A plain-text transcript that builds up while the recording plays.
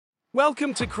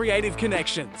Welcome to Creative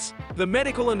Connections, the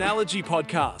medical analogy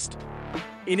podcast.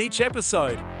 In each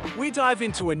episode, we dive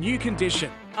into a new condition,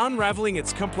 unraveling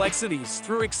its complexities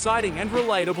through exciting and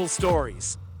relatable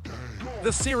stories.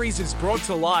 The series is brought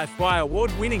to life by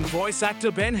award-winning voice actor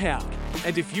Ben Haug,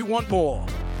 and if you want more,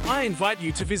 I invite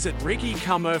you to visit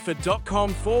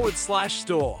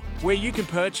rickycumurford.com/store, where you can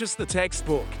purchase the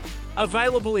textbook,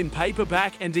 available in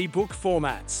paperback and ebook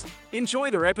formats. Enjoy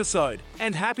the episode,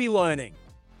 and happy learning.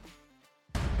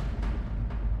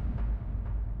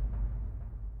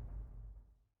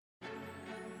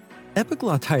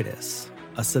 Epiglottitis,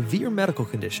 a severe medical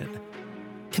condition,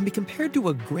 can be compared to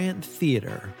a grand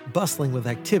theater bustling with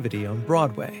activity on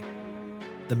Broadway.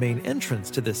 The main entrance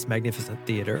to this magnificent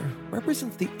theater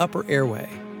represents the upper airway,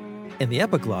 and the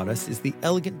epiglottis is the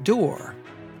elegant door,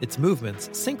 its movements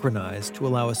synchronized to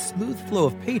allow a smooth flow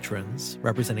of patrons,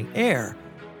 representing air,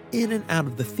 in and out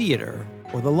of the theater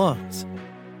or the lungs.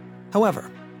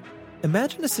 However,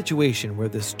 imagine a situation where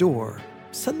this door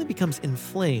suddenly becomes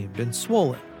inflamed and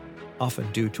swollen,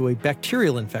 often due to a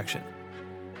bacterial infection.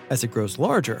 As it grows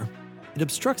larger, it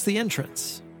obstructs the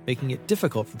entrance, making it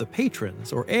difficult for the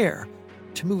patrons or air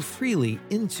to move freely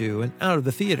into and out of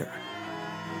the theater.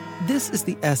 This is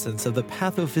the essence of the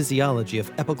pathophysiology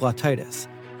of epiglottitis,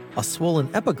 a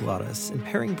swollen epiglottis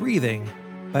impairing breathing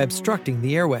by obstructing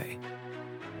the airway.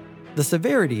 The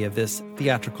severity of this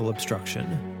theatrical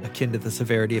obstruction, akin to the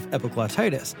severity of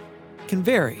epiglottitis, can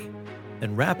vary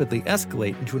and rapidly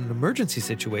escalate into an emergency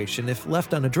situation if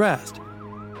left unaddressed.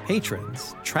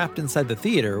 Patrons, trapped inside the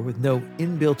theater with no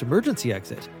inbuilt emergency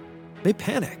exit, may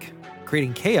panic,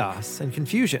 creating chaos and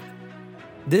confusion.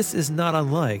 This is not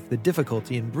unlike the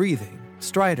difficulty in breathing,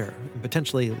 stridor, and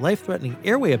potentially life-threatening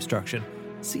airway obstruction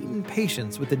seen in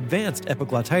patients with advanced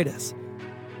epiglottitis.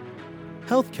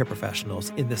 Healthcare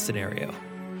professionals in this scenario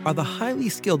are the highly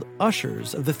skilled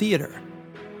ushers of the theater.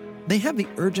 They have the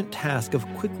urgent task of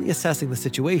quickly assessing the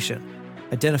situation,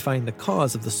 identifying the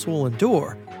cause of the swollen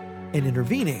door, and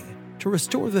intervening to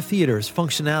restore the theater's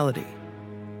functionality.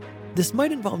 This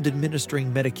might involve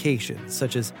administering medications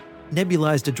such as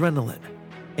nebulized adrenaline,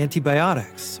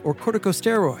 antibiotics, or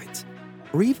corticosteroids,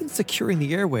 or even securing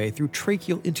the airway through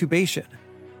tracheal intubation.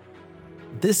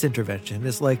 This intervention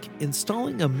is like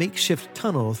installing a makeshift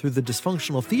tunnel through the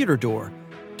dysfunctional theater door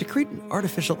to create an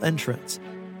artificial entrance,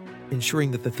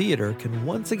 ensuring that the theater can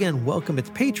once again welcome its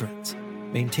patrons,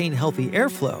 maintain healthy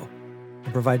airflow,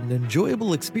 and provide an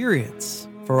enjoyable experience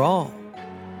for all.